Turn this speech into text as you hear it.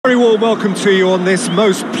Very warm welcome to you on this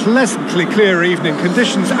most pleasantly clear evening.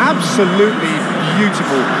 Conditions absolutely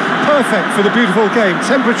beautiful, perfect for the beautiful game.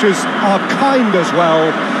 Temperatures are kind as well,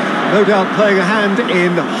 no doubt playing a hand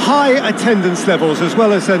in high attendance levels as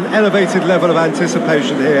well as an elevated level of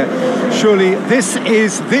anticipation here. Surely this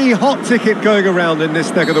is the hot ticket going around in this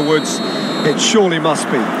neck of the woods. It surely must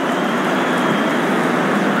be.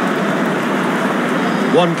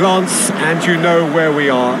 One glance and you know where we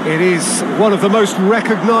are. It is one of the most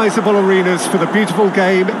recognisable arenas for the beautiful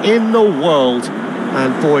game in the world.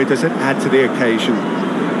 And boy, does it add to the occasion.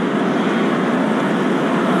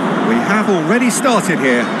 We have already started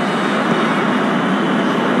here.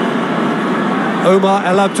 Omar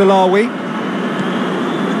El Abdullawi.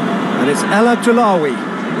 And it's El Abdullawi.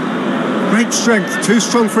 Great strength, too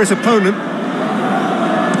strong for his opponent.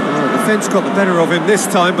 Well, the defence got the better of him this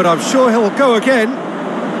time, but I'm sure he'll go again.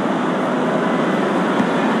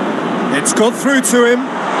 It's got through to him.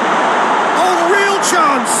 Oh, real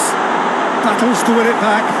chance! Battles to win it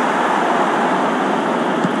back.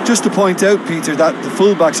 Just to point out, Peter, that the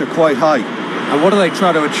fullbacks are quite high. And what are they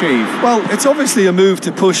trying to achieve? Well, it's obviously a move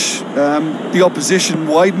to push the opposition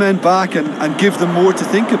wide men back and give them more to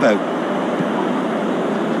think about.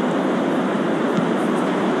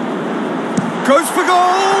 Goes for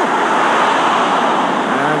goal!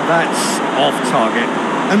 And that's off target.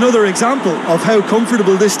 Another example of how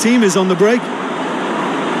comfortable this team is on the break.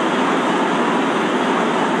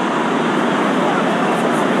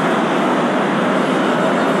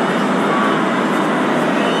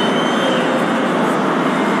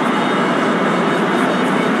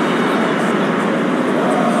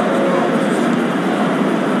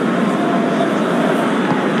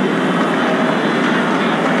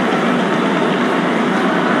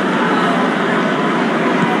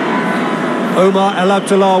 Omar El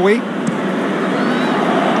Abdullawi.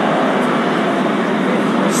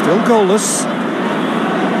 Still goalless.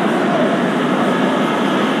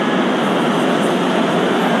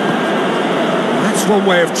 That's one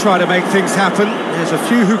way of trying to make things happen. There's a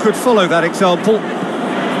few who could follow that example.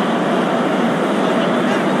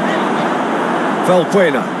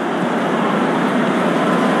 Valbuena.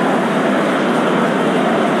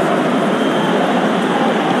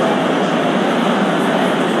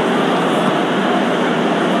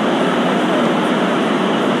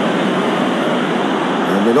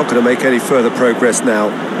 They're not going to make any further progress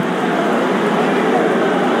now.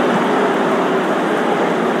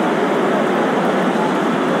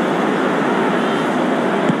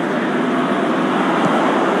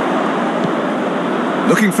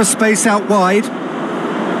 Looking for space out wide.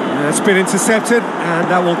 It's been intercepted, and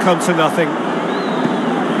that will come to nothing.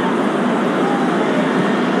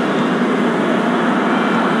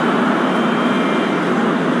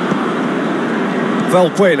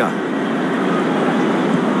 Valbuena.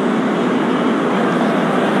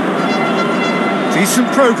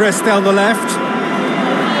 Decent progress down the left.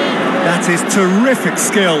 That is terrific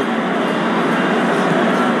skill.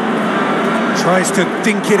 Tries to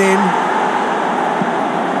dink it in.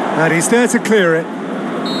 And he's there to clear it.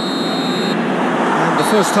 And the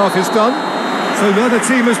first half is done. So neither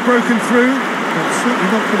team has broken through, but certainly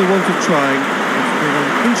not for the want of trying. It's been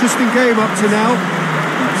an interesting game up to now,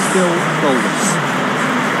 but still goalless.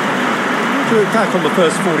 To look back on the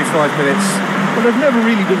first 45 minutes. Well, they've never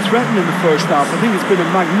really been threatened in the first half. I think it's been a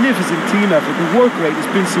magnificent team effort. The work rate has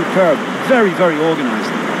been superb. Very, very organised.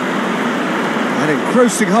 An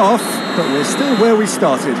engrossing half, but we're still where we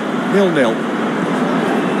started. 0-0.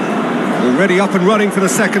 Already up and running for the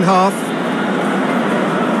second half.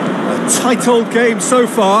 A tight old game so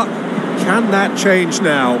far. Can that change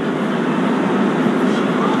now?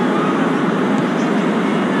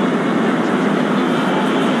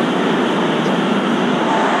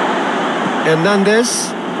 Hernandez.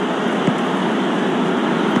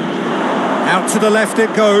 Out to the left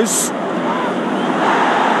it goes.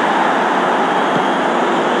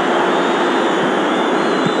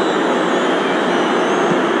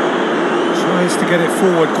 Tries to get it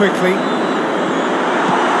forward quickly.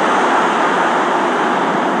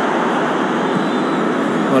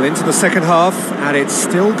 Well, into the second half, and it's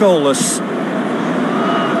still goalless.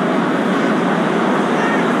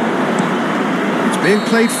 It's being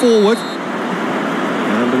played forward.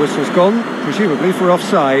 And the whistle's gone, presumably for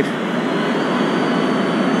offside.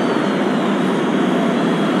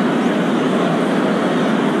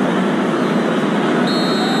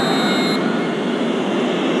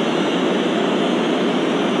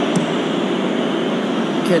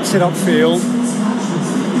 Gets it upfield.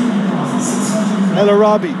 El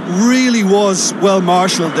Arabi really was well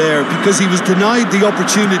marshalled there because he was denied the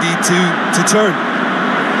opportunity to turn.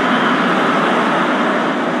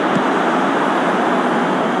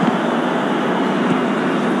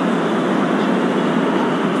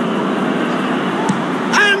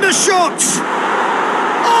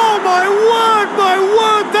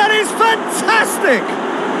 fantastic!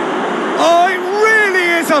 Oh, it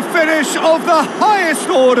really is a finish of the highest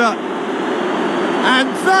order. And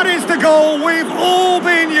that is the goal we've all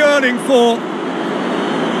been yearning for.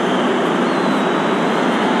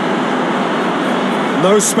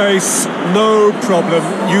 No space, no problem.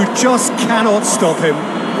 You just cannot stop him.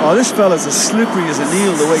 Oh, this fella's as slippery as an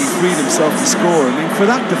eel the way he freed himself to score. I mean, for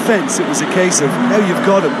that defence, it was a case of now you've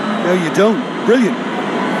got him, now you don't. Brilliant.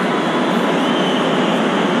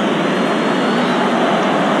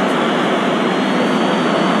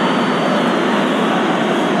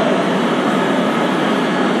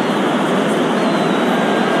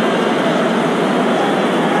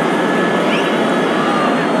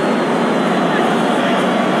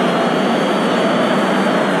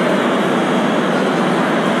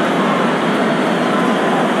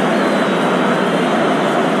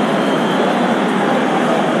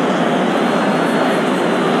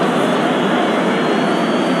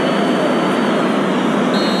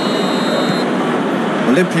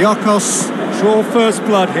 Olympiacos draw first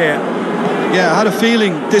blood here. Yeah, I had a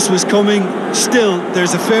feeling this was coming. Still,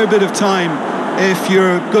 there's a fair bit of time if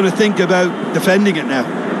you're going to think about defending it now.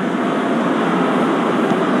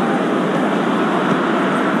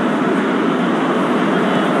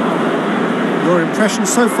 Your impression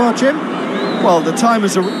so far, Jim? Well, the time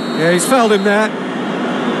is... Yeah, he's fouled him there.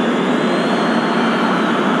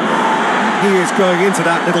 He is going into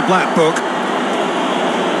that little black book.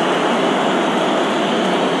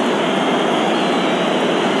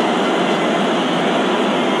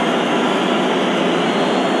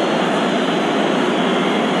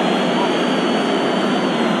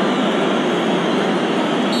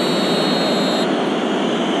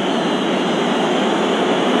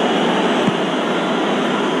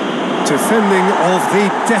 Defending of the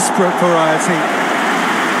desperate variety.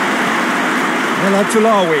 El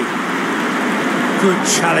Abdullawi. Good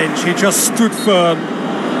challenge, he just stood firm.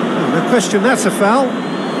 No question, that's a foul.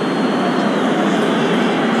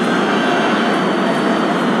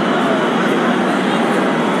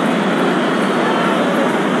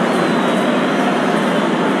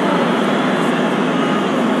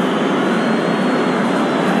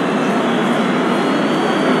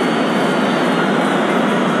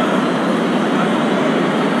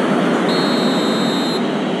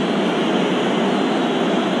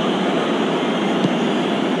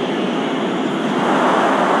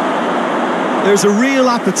 There's a real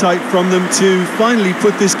appetite from them to finally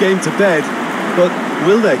put this game to bed, but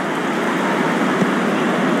will they?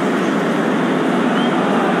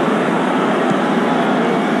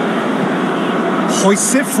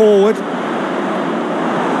 Hoists it forward.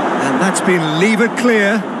 And that's been levered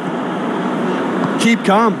clear. Keep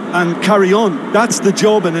calm and carry on. That's the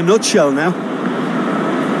job in a nutshell now.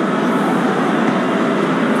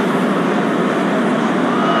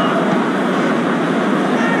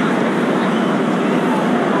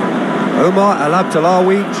 Omar El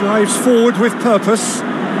Abdullawi drives forward with purpose.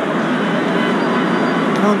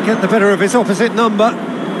 Can't get the better of his opposite number.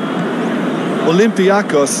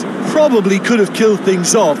 Olympiacos probably could have killed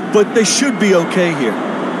things off, but they should be okay here.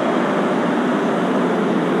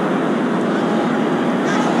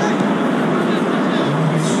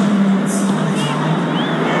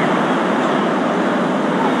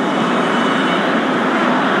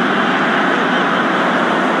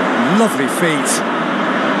 Lovely feet.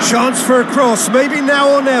 Chance for a cross, maybe now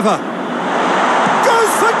or never.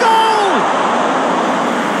 Goes for goal!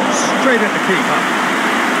 Straight at the keeper.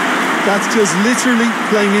 That's just literally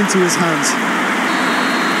playing into his hands.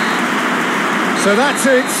 So that's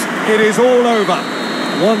it. It is all over.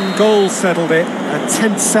 One goal settled it. A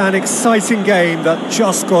tense and exciting game that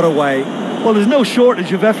just got away. Well, there's no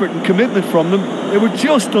shortage of effort and commitment from them. They were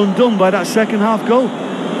just undone by that second half goal.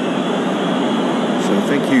 So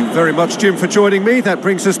thank you very much, Jim, for joining me. That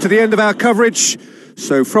brings us to the end of our coverage.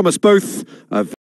 So from us both,